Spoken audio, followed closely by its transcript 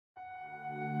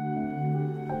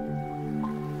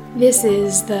This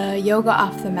is the Yoga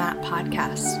Off the Mat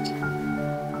podcast,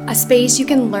 a space you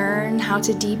can learn how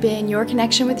to deepen your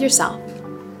connection with yourself,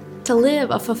 to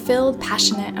live a fulfilled,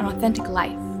 passionate, and authentic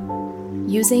life,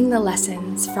 using the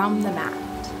lessons from the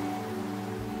mat.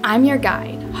 I'm your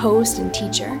guide, host, and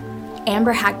teacher,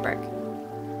 Amber Hagberg,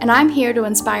 and I'm here to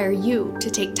inspire you to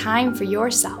take time for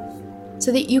yourself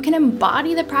so that you can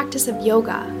embody the practice of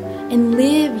yoga and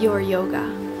live your yoga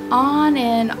on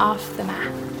and off the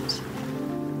mat.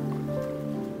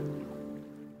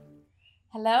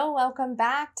 Hello, welcome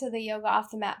back to the Yoga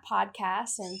Off the Mat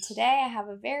podcast, and today I have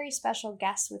a very special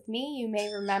guest with me. You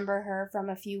may remember her from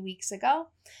a few weeks ago,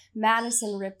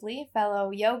 Madison Ripley,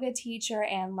 fellow yoga teacher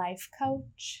and life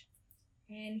coach.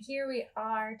 And here we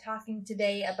are talking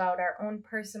today about our own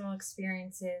personal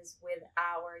experiences with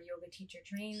our yoga teacher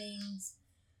trainings,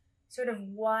 sort of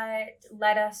what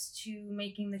led us to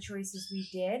making the choices we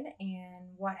did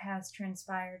and what has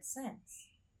transpired since.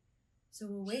 So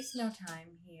we'll waste no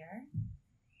time here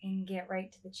and get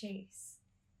right to the chase.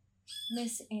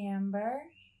 Miss Amber,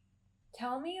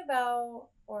 tell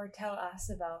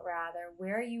us about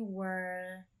where you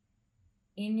were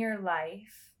in your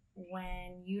life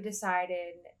when you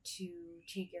decided to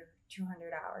take your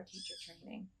 200-hour teacher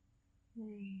training.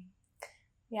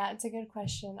 Yeah, it's a good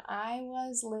question. I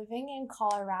was living in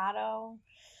Colorado,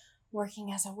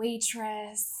 working as a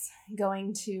waitress,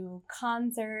 going to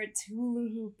concerts, hula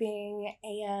hooping,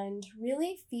 and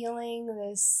really feeling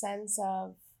this sense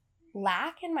of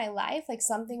lack in my life, like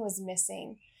something was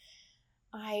missing.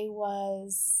 I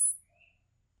was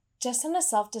just on a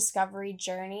self-discovery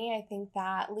journey. I think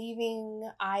that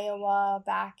leaving Iowa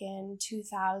back in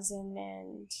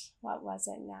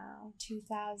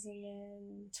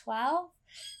 2012,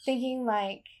 thinking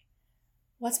like,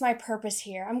 what's my purpose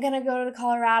here? I'm going to go to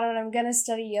Colorado and I'm going to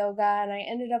study yoga. And I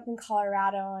ended up in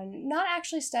Colorado and not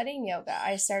actually studying yoga.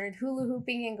 I started hula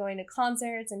hooping and going to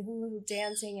concerts and hula hoop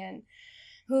dancing. And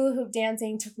hula hoop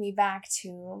dancing took me back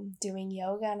to doing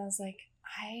yoga. And I was like,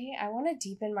 I want to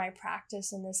deepen my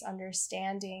practice in this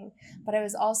understanding. But I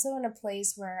was also in a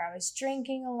place where I was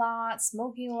drinking a lot,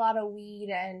 smoking a lot of weed,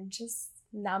 and just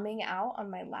numbing out on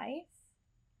my life.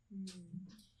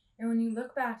 And when you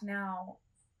look back now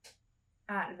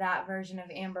at that version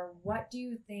of Amber, what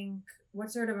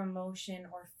sort of emotion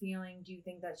or feeling do you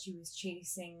think that she was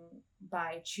chasing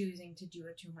by choosing to do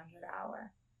a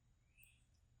 200-hour?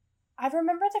 I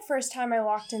remember the first time I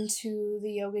walked into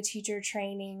the yoga teacher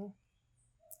training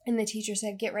and the teacher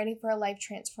said, get ready for a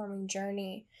life-transforming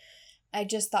journey. I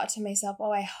just thought to myself,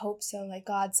 oh, I hope so. Like,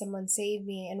 God, someone save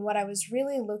me. And what I was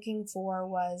really looking for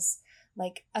was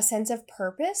like a sense of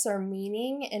purpose or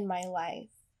meaning in my life.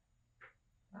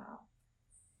 Wow.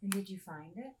 And did you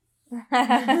find it?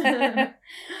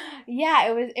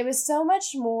 Yeah, it was so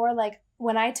much more like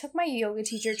when I took my yoga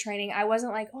teacher training, I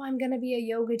wasn't like, oh, I'm going to be a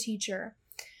yoga teacher.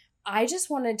 I just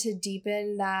wanted to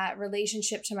deepen that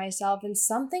relationship to myself, and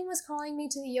something was calling me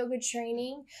to the yoga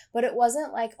training, but it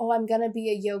wasn't like, oh, I'm going to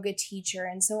be a yoga teacher.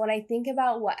 And so when I think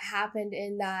about what happened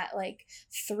in that like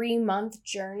 3-month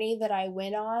journey that I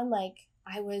went on, like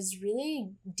I was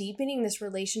really deepening this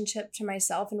relationship to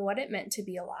myself and what it meant to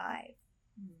be alive.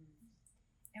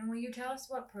 And will you tell us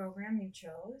what program you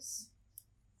chose?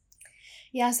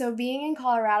 Yeah, so being in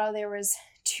Colorado, there was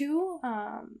 2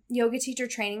 yoga teacher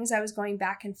trainings I was going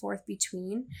back and forth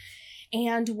between.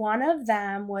 And one of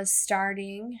them was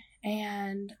starting,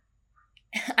 and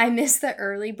I missed the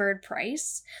early bird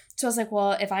price. So I was like,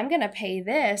 well, if I'm going to pay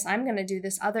this, I'm going to do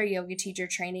this other yoga teacher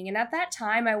training. And at that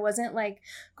time, I wasn't like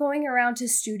going around to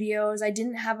studios. I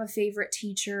didn't have a favorite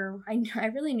teacher. I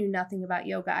really knew nothing about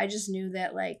yoga. I just knew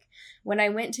that like when I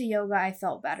went to yoga, I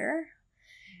felt better.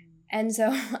 And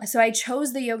so I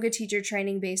chose the yoga teacher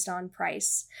training based on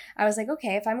price. I was like,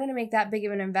 okay, if I'm going to make that big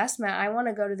of an investment, I want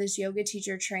to go to this yoga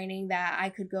teacher training that I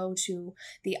could go to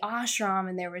the ashram,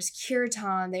 and there was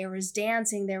kirtan, there was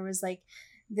dancing, there was like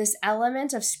this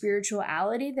element of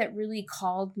spirituality that really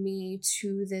called me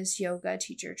to this yoga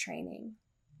teacher training.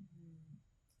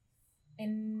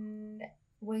 And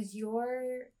was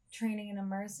your training an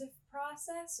immersive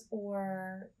process,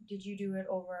 or did you do it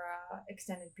over an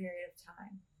extended period of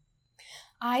time?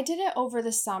 I did it over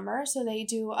the summer. So they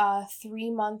do a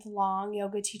 3-month-long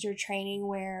yoga teacher training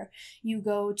where you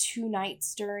go 2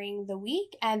 nights during the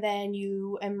week and then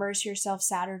you immerse yourself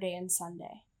Saturday and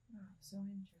Sunday. Oh, so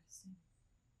interesting.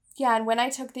 Yeah, and when I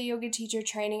took the yoga teacher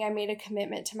training, I made a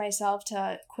commitment to myself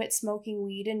to quit smoking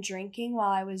weed and drinking while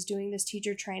I was doing this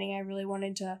teacher training. I really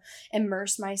wanted to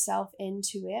immerse myself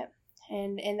into it.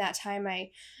 And in that time,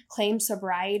 I claimed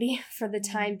sobriety for the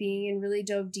time being and really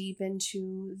dove deep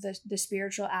into the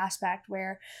spiritual aspect,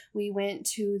 where we went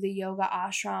to the yoga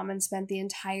ashram and spent the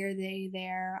entire day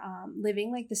there,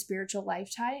 living like the spiritual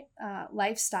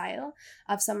lifestyle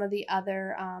of some of the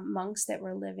other monks that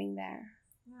were living there.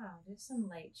 Wow, just some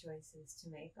light choices to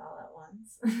make all at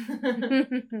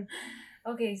once.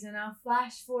 Okay, so now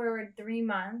flash forward 3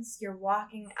 months. You're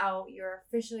walking out. You're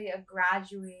officially a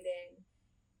graduated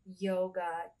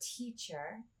yoga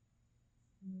teacher.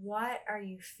 What are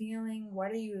you feeling?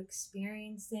 What are you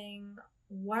experiencing?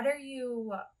 What are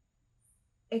you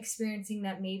experiencing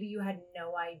that maybe you had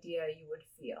no idea you would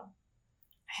feel?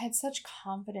 I had such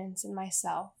confidence in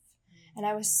myself. And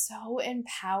I was so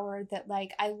empowered that,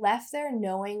 like, I left there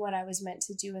knowing what I was meant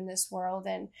to do in this world.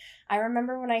 And I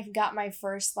remember when I got my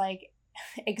first, like,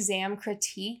 exam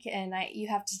critique, and you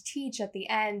have to teach at the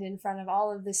end in front of all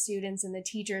of the students and the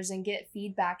teachers and get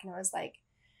feedback. And it was like,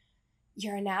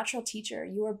 you're a natural teacher.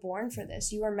 You were born for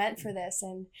this. You were meant for this.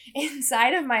 And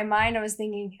inside of my mind, I was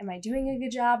thinking, am I doing a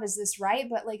good job? Is this right?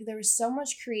 But like, there was so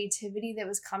much creativity that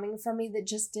was coming from me that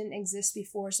just didn't exist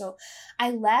before. So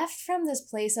I left from this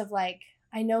place of like,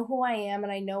 I know who I am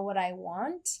and I know what I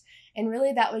want. And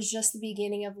really that was just the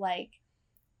beginning of like,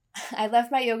 I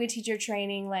left my yoga teacher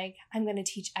training like, I'm going to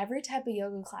teach every type of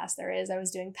yoga class there is. I was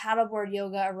doing paddleboard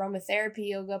yoga, aromatherapy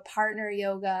yoga, partner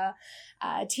yoga,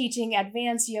 teaching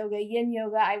advanced yoga, yin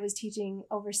yoga. I was teaching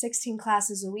over 16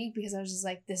 classes a week because I was just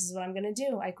like, this is what I'm going to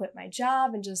do. I quit my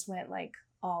job and just went like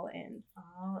all in.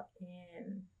 All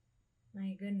in.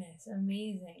 My goodness,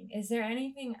 amazing. Is there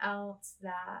anything else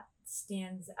that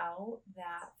stands out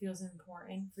that feels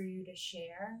important for you to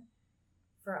share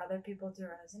for other people to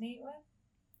resonate with?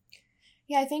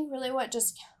 Yeah, I think really what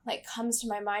just like comes to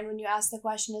my mind when you ask the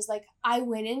question is like, I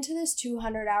went into this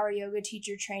 200-hour yoga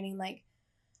teacher training like,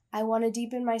 I want to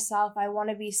deepen myself. I want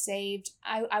to be saved.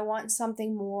 I want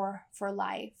something more for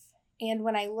life. And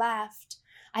when I left,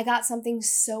 I got something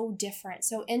so different.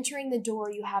 So entering the door,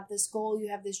 you have this goal, you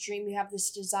have this dream, you have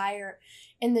this desire.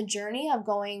 And the journey of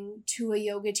going to a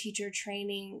yoga teacher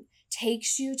training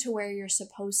takes you to where you're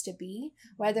supposed to be.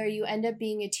 Whether you end up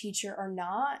being a teacher or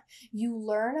not, you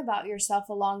learn about yourself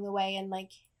along the way. And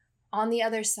like on the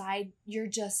other side, you're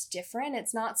just different.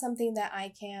 It's not something that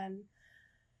I can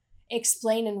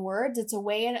explain in words. It's a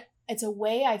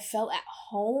way I felt at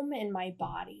home in my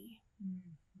body.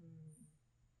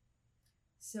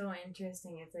 So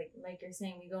interesting. It's like you're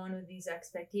saying, we go in with these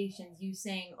expectations. You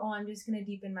saying, oh, I'm just going to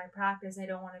deepen my practice. I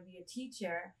don't want to be a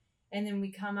teacher. And then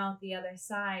we come out the other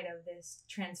side of this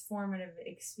transformative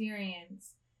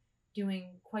experience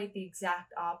doing quite the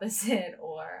exact opposite,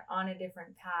 or on a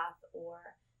different path, or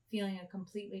feeling a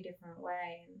completely different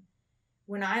way. And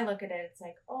when I look at it, it's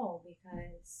like, oh,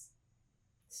 because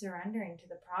surrendering to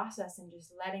the process and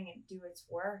just letting it do its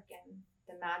work and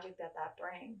the magic that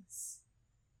brings,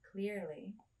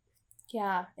 clearly.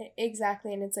 Yeah,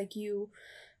 exactly. And it's like you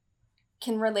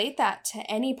can relate that to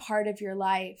any part of your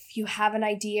life. You have an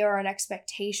idea or an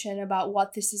expectation about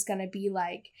what this is going to be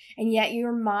like, and yet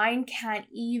your mind can't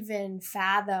even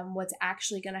fathom what's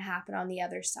actually going to happen on the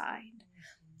other side.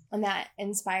 And that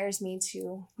inspires me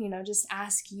to, just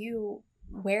ask you,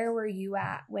 where were you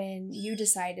at when you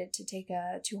decided to take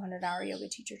a 200-hour yoga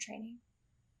teacher training?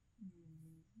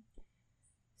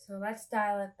 So let's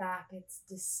dial it back. It's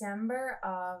December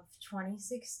of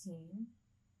 2016.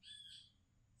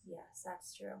 Yes,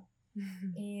 that's true.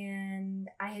 And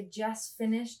I had just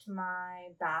finished my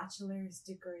bachelor's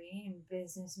degree in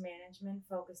business management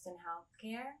focused in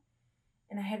healthcare.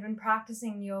 And I had been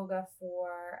practicing yoga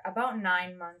for about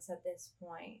 9 months at this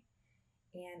point.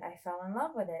 And I fell in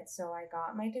love with it. So I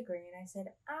got my degree and I said,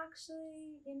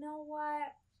 actually, you know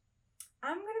what?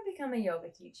 I'm going to become a yoga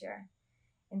teacher.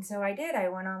 And so I did. I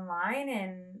went online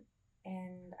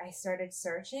and I started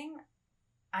searching.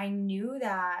 I knew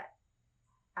that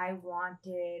I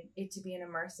wanted it to be an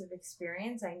immersive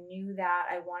experience. I knew that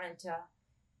I wanted to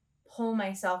pull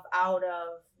myself out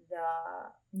of the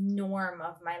norm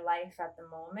of my life at the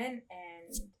moment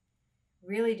and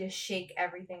really just shake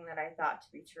everything that I thought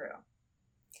to be true.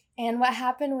 And what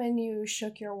happened when you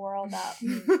shook your world up?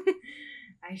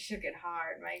 I shook it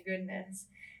hard, my goodness.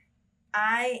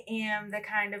 I am the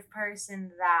kind of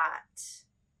person that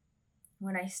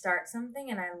when I start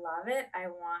something and I love it, I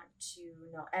want to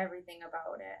know everything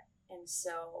about it. And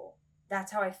so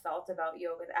that's how I felt about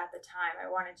yoga at the time. I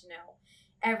wanted to know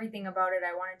everything about it.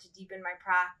 I wanted to deepen my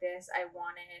practice. I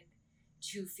wanted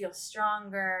to feel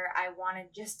stronger. I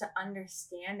wanted just to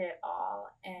understand it all.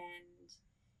 And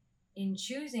in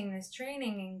choosing this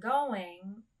training and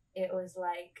going, it was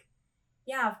like,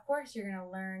 yeah, of course you're going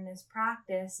to learn this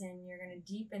practice and you're going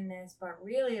to deepen this, but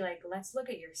really, like, let's look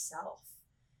at yourself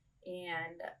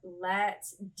and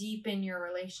let's deepen your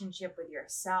relationship with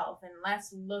yourself, and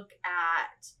let's look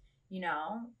at, you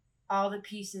know, all the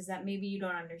pieces that maybe you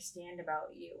don't understand about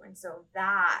you. And so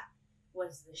that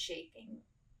was the shaping,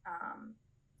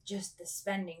 just the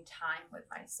spending time with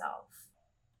myself.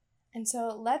 And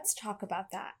so let's talk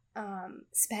about that.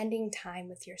 Spending time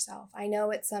with yourself. I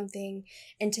know it's something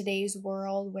in today's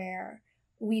world where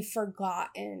we've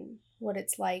forgotten what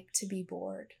it's like to be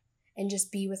bored and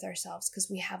just be with ourselves, because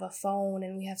we have a phone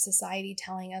and we have society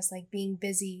telling us like being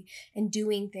busy and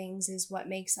doing things is what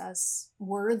makes us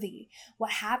worthy.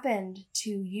 What happened to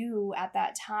you at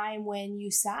that time when you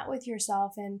sat with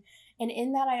yourself? And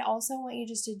in that, I also want you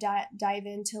just to dive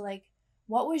into like,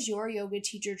 what was your yoga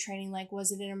teacher training like?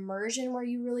 Was it an immersion where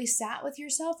you really sat with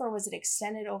yourself, or was it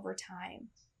extended over time?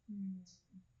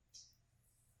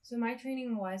 So my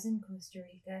training was in Costa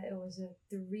Rica. It was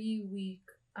a 3-week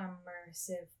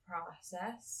immersive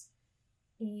process.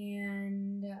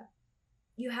 And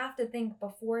you have to think,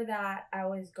 before that, I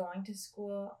was going to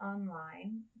school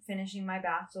online, finishing my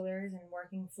bachelor's and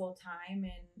working full time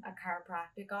in a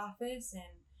chiropractic office. And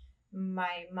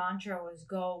my mantra was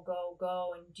go, go,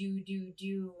 go, and do,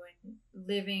 and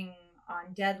living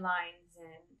on deadlines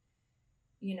and,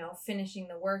 you know, finishing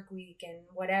the work week and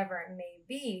whatever it may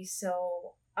be.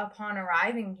 So upon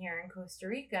arriving here in Costa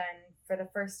Rica, and for the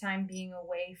first time being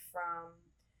away from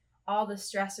all the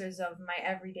stressors of my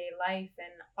everyday life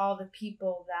and all the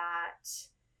people that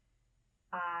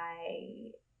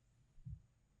I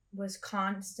was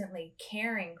constantly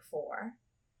caring for,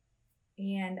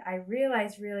 and I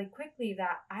realized really quickly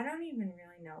that I don't even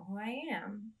really know who I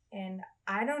am. And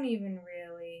I don't even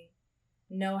really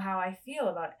know how I feel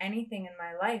about anything in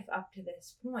my life up to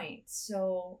this point.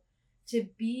 So to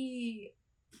be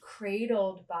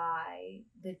cradled by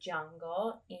the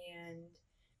jungle and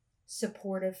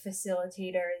supportive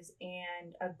facilitators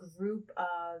and a group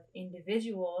of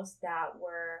individuals that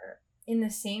were in the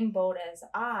same boat as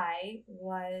I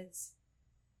was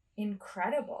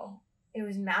incredible. It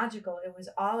was magical. It was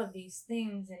all of these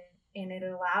things, and it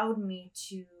allowed me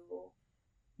to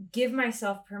give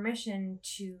myself permission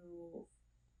to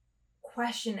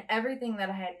question everything that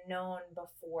I had known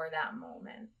before that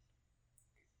moment.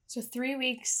 So 3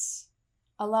 weeks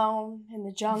alone in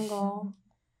the jungle,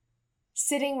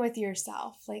 sitting with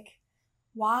yourself, like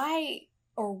why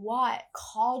or what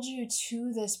called you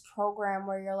to this program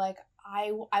where you're like,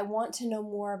 I want to know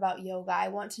more about yoga. I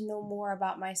want to know more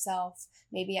about myself.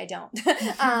 Maybe I don't.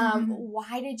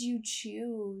 Why did you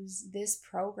choose this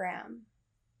program?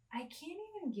 I can't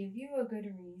even give you a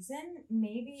good reason.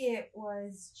 Maybe it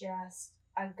was just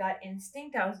a gut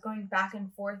instinct. I was going back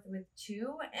and forth with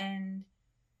two, and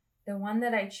the one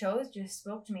that I chose just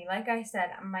spoke to me. Like I said,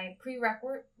 my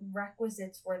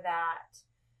prerequisites were that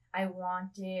I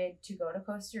wanted to go to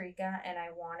Costa Rica and I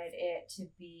wanted it to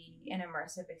be an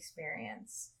immersive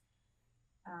experience.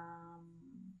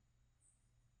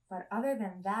 But other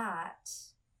than that,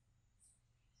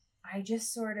 I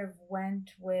just sort of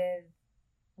went with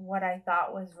what I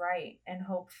thought was right and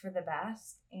hoped for the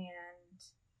best. And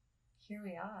here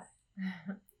we are.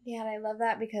 Yeah, and I love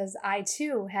that because I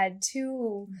too had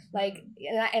two, like,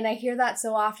 and I hear that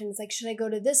so often. It's like, should I go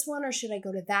to this one or should I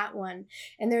go to that one?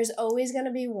 And there's always going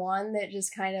to be one that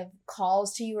just kind of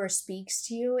calls to you or speaks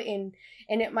to you. And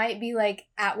it might be like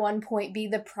at one point be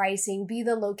the pricing, be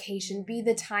the location, be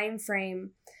the time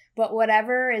frame. But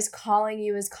whatever is calling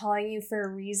you for a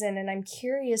reason. And I'm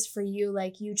curious for you,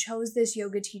 like you chose this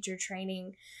yoga teacher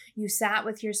training. You sat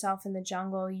with yourself in the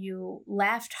jungle. You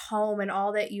left home and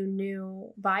all that you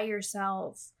knew by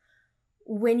yourself.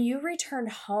 When you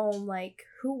returned home, like,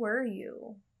 who were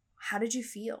you? How did you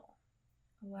feel?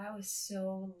 Oh, I was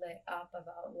so lit up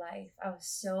about life. I was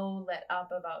so lit up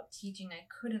about teaching. I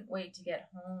couldn't wait to get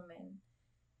home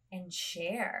and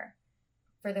share.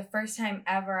 For the first time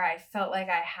ever, I felt like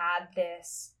I had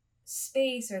this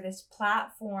space or this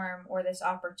platform or this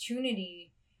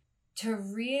opportunity to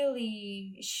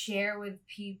really share with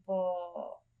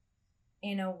people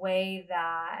in a way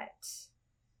that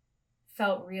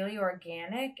felt really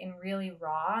organic and really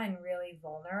raw and really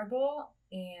vulnerable.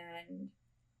 And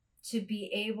to be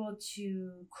able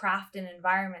to craft an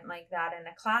environment like that in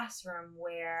a classroom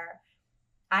where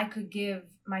I could give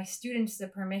my students the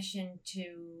permission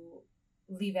to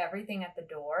leave everything at the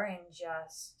door and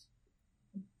just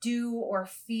do or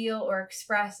feel or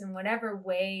express in whatever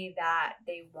way that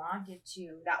they wanted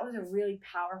to. That was a really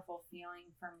powerful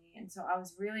feeling for me. And so I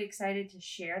was really excited to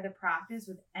share the practice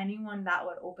with anyone that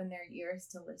would open their ears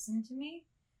to listen to me.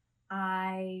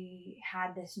 I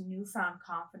had this newfound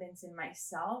confidence in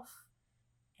myself,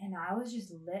 and I was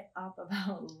just lit up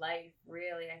about life,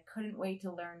 really. I couldn't wait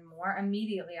to learn more.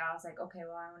 Immediately, I was like, okay,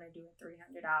 well, I want to do a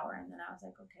 300-hour. And then I was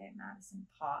like, okay, Madison,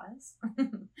 pause.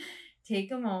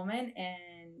 Take a moment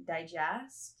and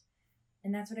digest.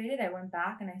 And that's what I did. I went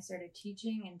back and I started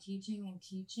teaching and teaching and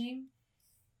teaching.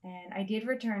 And I did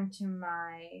return to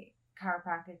my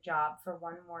chiropractic job for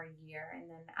one more year.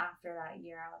 And then after that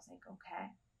year, I was like,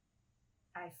 okay,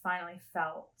 I finally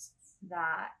felt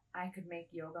that I could make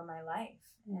yoga my life.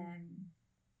 And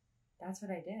that's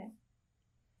what I did.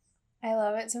 I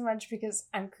love it so much because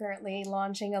I'm currently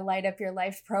launching a Light Up Your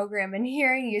Life program, and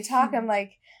hearing you talk, I'm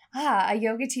like, a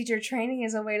yoga teacher training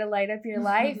is a way to light up your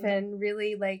life and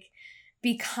really like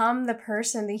become the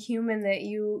person, the human that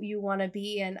you want to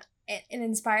be. And it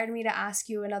inspired me to ask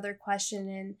you another question.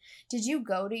 And did you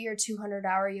go to your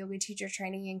 200-hour yoga teacher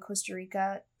training in Costa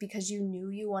Rica because you knew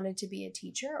you wanted to be a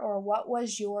teacher, or what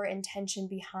was your intention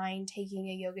behind taking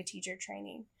a yoga teacher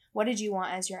training? What did you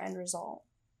want as your end result?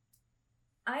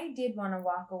 I did want to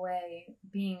walk away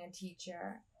being a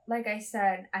teacher. Like I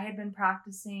said, I had been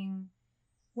practicing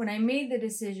when I made the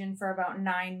decision for about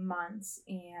 9 months,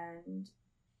 and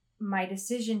my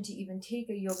decision to even take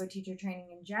a yoga teacher training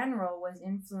in general was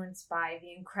influenced by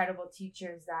the incredible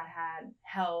teachers that had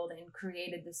held and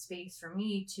created the space for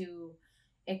me to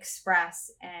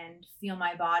express and feel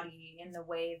my body in the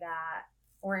way that,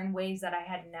 or in ways that I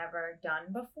had never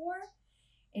done before.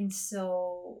 And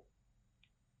so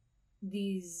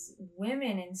these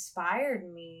women inspired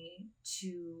me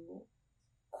to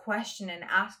question and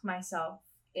ask myself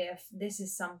if this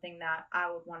is something that I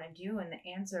would want to do. And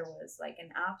the answer was like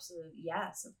an absolute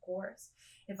yes, of course.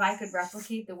 If I could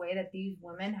replicate the way that these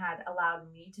women had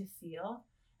allowed me to feel,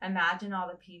 imagine all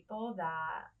the people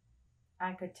that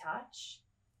I could touch,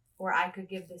 or I could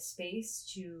give the space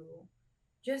to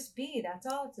just be. That's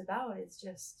all it's about. It's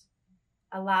just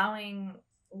allowing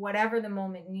whatever the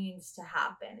moment needs to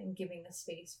happen and giving the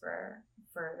space for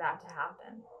that to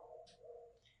happen.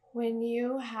 When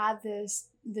you had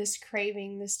this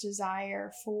craving, this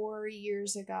desire 4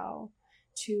 years ago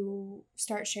to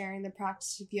start sharing the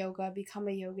practice of yoga, become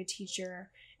a yoga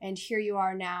teacher, and here you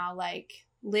are now, like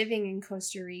living in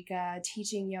Costa Rica,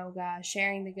 teaching yoga,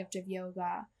 sharing the gift of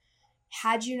yoga.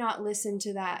 Had you not listened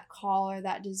to that call or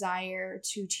that desire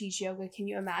to teach yoga, can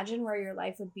you imagine where your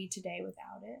life would be today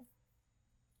without it?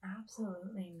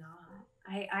 Absolutely not.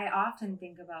 I often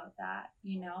think about that.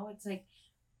 It's like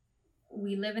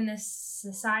we live in this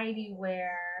society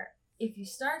where if you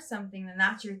start something, then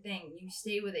that's your thing. You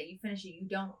stay with it, you finish it, you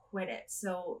don't quit it.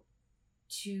 So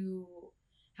to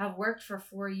have worked for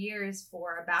 4 years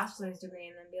for a bachelor's degree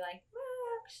and then be like,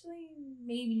 well, actually,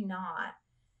 maybe not,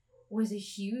 was a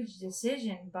huge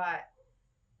decision. But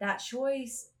that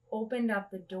choice opened up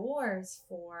the doors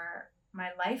for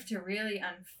my life to really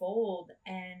unfold,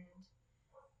 and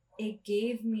it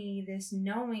gave me this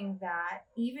knowing that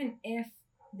even if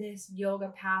this yoga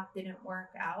path didn't work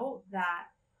out, that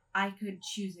I could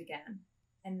choose again,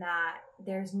 and that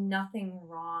there's nothing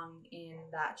wrong in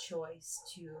that choice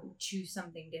to choose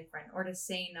something different, or to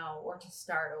say no, or to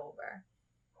start over.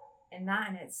 And that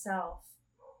in itself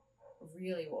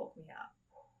really woke me up.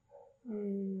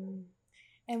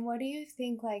 And what do you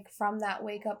think, like, from that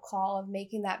wake-up call of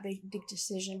making that big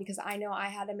decision? Because I know I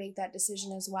had to make that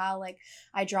decision as well. Like,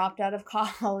 I dropped out of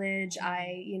college.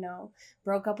 I,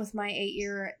 broke up with my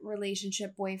 8-year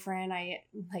relationship boyfriend. I,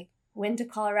 went to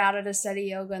Colorado to study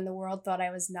yoga, and the world thought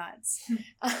I was nuts.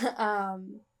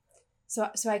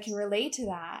 So I can relate to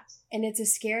that. And it's a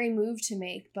scary move to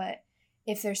make, but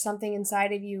if there's something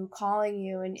inside of you calling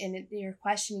you and you're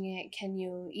questioning it, can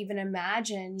you even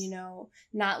imagine,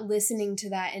 not listening to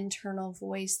that internal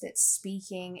voice that's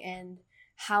speaking, and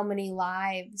how many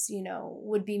lives,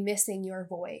 would be missing your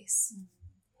voice?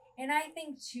 And I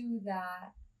think too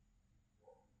that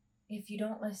if you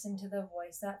don't listen to the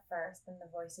voice at first, then the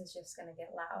voice is just going to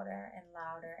get louder and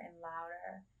louder and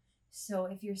louder. So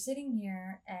if you're sitting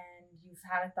here and you've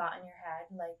had a thought in your head,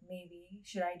 like, maybe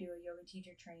should I do a yoga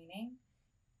teacher training?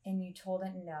 And you told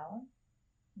it no,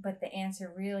 but the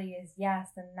answer really is yes,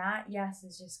 then that yes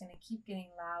is just going to keep getting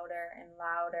louder and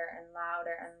louder and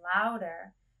louder and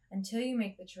louder until you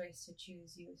make the choice to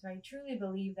choose you. So I truly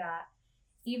believe that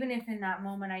even if in that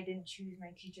moment I didn't choose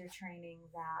my teacher training,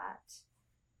 that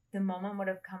the moment would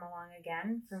have come along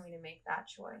again for me to make that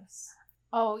choice.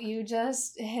 Oh, you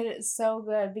just hit it so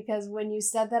good, because when you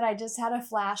said that, I just had a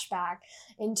flashback.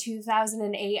 In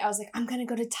 2008, I was like, I'm going to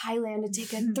go to Thailand to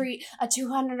take a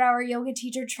 200-hour yoga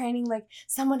teacher training. Like,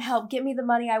 someone help, get me the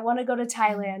money. I want to go to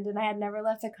Thailand. And I had never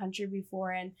left the country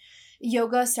before. And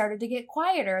yoga started to get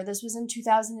quieter. This was in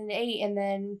 2008. And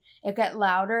then it got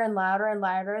louder and louder and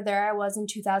louder. There I was in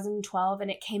 2012, and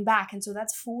it came back. And so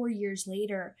that's 4 years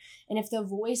later. And if the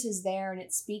voice is there and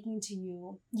it's speaking to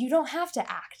you, you don't have to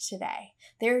act today.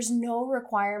 There's no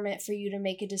requirement for you to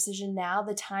make a decision now.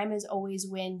 The time is always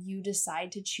when you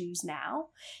decide to choose now.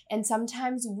 And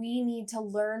sometimes we need to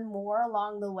learn more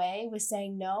along the way with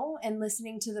saying no and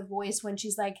listening to the voice when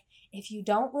she's like, if you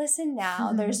don't listen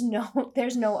now, there's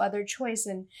no other choice.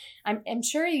 And I'm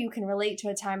sure you can relate to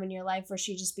a time in your life where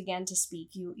she just began to speak.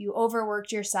 You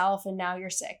overworked yourself and now you're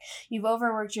sick. You've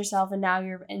overworked yourself and now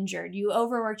you're injured. You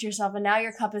overworked yourself and now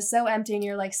your cup is so empty and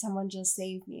you're like, someone just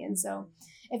saved me. And so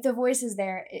if the voice is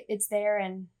there, it's there,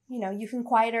 and you can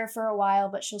quiet her for a while,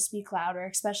 but she'll speak louder.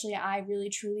 Especially, I really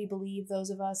truly believe those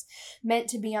of us meant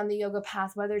to be on the yoga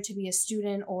path, whether to be a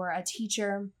student or a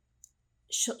teacher,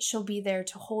 she'll be there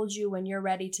to hold you when you're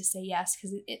ready to say yes,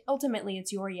 because ultimately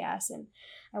it's your yes. And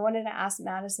I wanted to ask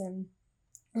Madison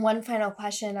one final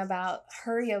question about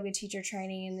her yoga teacher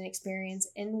training and experience.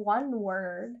 In one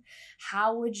word,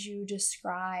 how would you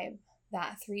describe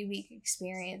that 3-week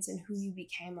experience and who you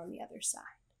became on the other side?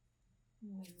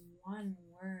 In one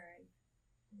word.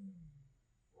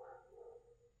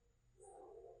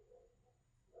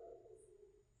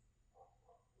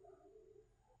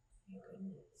 My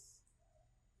goodness.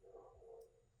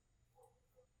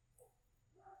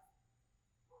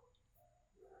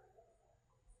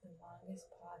 The longest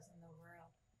pause in the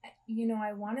world.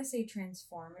 I want to say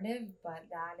transformative, but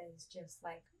that is just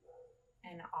like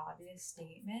an obvious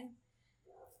statement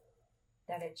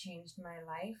that it changed my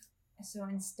life. So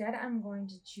instead, I'm going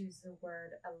to choose the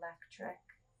word electric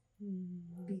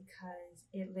because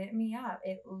it lit me up.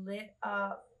 It lit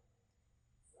up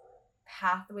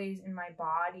pathways in my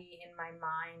body, in my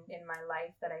mind, in my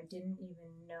life that I didn't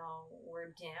even know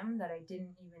were dim, that I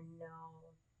didn't even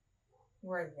know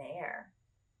were there.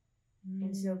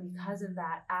 And so because of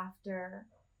that, after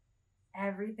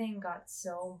everything got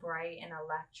so bright and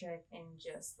electric and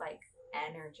just like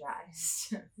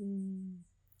energized.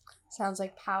 Sounds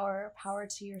like power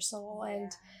to your soul. Yeah.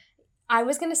 And I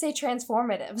was going to say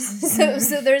transformative.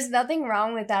 so there's nothing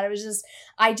wrong with that. It was just,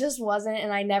 I just wasn't,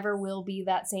 and I never will be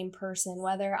that same person,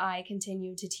 whether I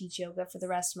continue to teach yoga for the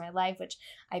rest of my life, which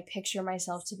I picture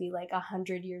myself to be like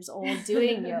 100 years old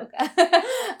doing yoga.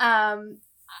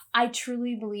 I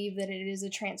truly believe that it is a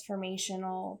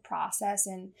transformational process,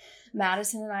 and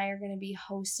Madison and I are going to be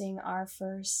hosting our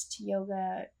first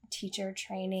yoga teacher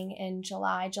training in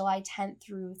July 10th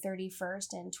through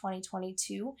 31st in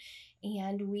 2022,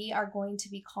 and we are going to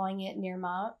be calling it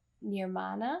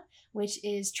Nirmana, which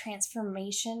is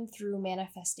transformation through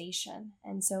manifestation.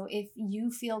 And so if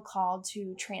you feel called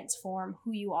to transform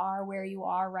who you are, where you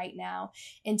are right now,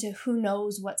 into who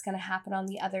knows what's going to happen on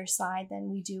the other side, then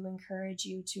we do encourage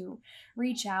you to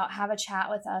reach out, have a chat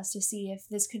with us to see if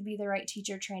this could be the right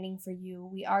teacher training for you.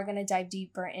 We are going to dive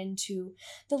deeper into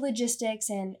the logistics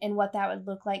and what that would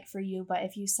look like for you. But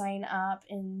if you sign up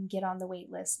and get on the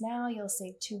wait list now, you'll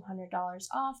save $200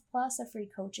 off plus a free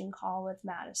coaching call with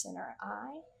Madison or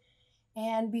I.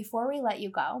 And before we let you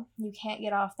go, you can't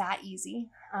get off that easy.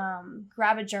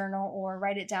 Grab a journal or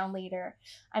write it down later.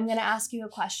 I'm going to ask you a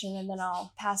question and then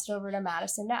I'll pass it over to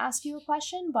Madison to ask you a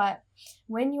question. But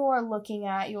when you're looking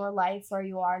at your life where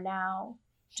you are now,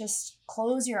 just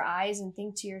close your eyes and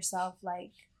think to yourself,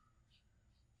 like,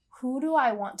 who do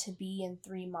I want to be in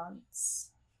 3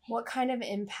 months? What kind of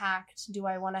impact do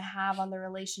I want to have on the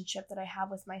relationship that I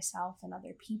have with myself and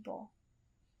other people?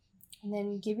 And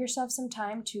then give yourself some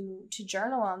time to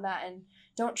journal on that, and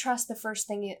don't trust the first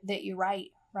thing that you write.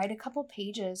 Write a couple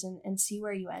pages and see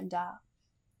where you end up.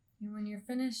 And when you're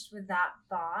finished with that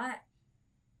thought,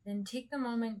 then take the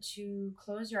moment to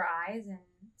close your eyes and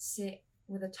sit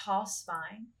with a tall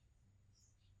spine.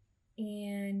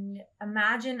 And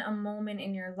imagine a moment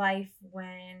in your life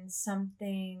when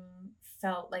something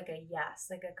felt like a yes,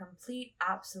 like a complete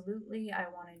absolutely, I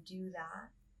want to do that.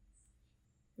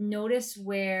 Notice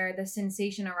where the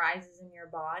sensation arises in your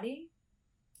body,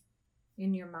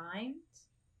 in your mind.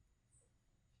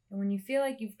 And when you feel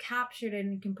like you've captured it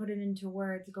and you can put it into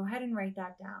words, go ahead and write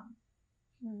that down.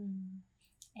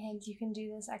 And you can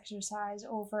do this exercise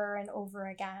over and over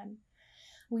again.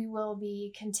 we will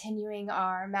be continuing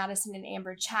our Madison and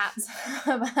Amber chats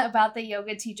about the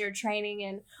yoga teacher training,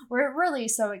 and we're really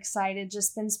so excited.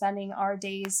 Just been spending our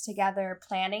days together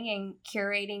planning and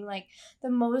curating like the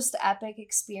most epic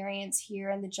experience here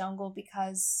in the jungle,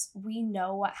 because we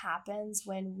know what happens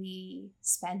when we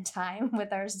spend time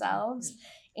with ourselves.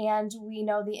 And we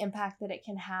know the impact that it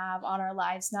can have on our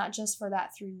lives, not just for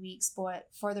that 3 weeks, but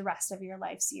for the rest of your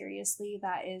life. Seriously,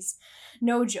 that is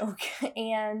no joke.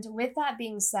 And with that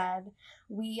being said,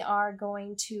 we are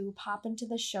going to pop into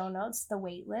the show notes, the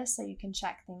wait list, so you can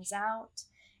check things out.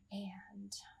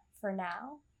 And for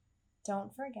now,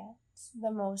 don't forget,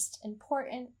 the most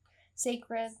important,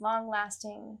 sacred,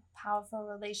 long-lasting, powerful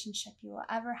relationship you will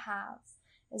ever have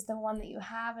is the one that you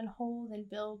have and hold and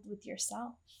build with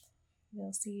yourself.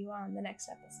 We'll see you on the next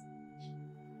episode.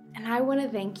 And I want to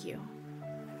thank you.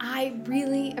 I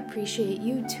really appreciate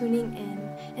you tuning in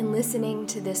and listening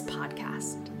to this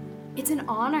podcast. It's an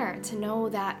honor to know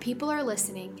that people are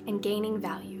listening and gaining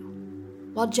value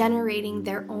while generating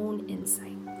their own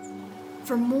insights.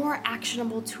 For more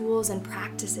actionable tools and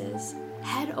practices,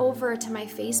 head over to my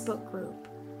Facebook group,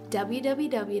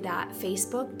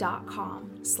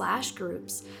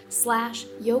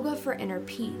 www.facebook.com/groups/yoga for inner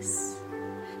peace.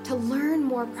 To learn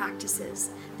more practices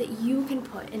that you can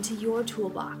put into your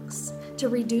toolbox to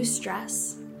reduce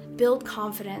stress, build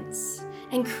confidence,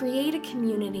 and create a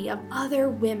community of other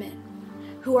women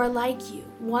who are like you,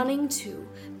 wanting to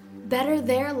better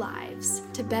their lives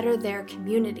to better their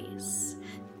communities.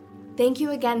 Thank you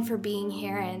again for being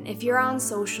here, and if you're on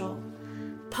social,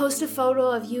 post a photo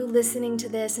of you listening to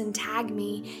this and tag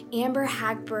me, Amber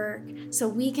Hagberg, so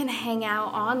we can hang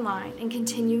out online and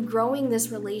continue growing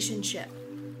this relationship.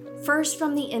 First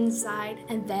from the inside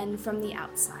and then from the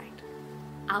outside.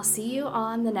 I'll see you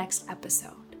on the next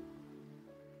episode.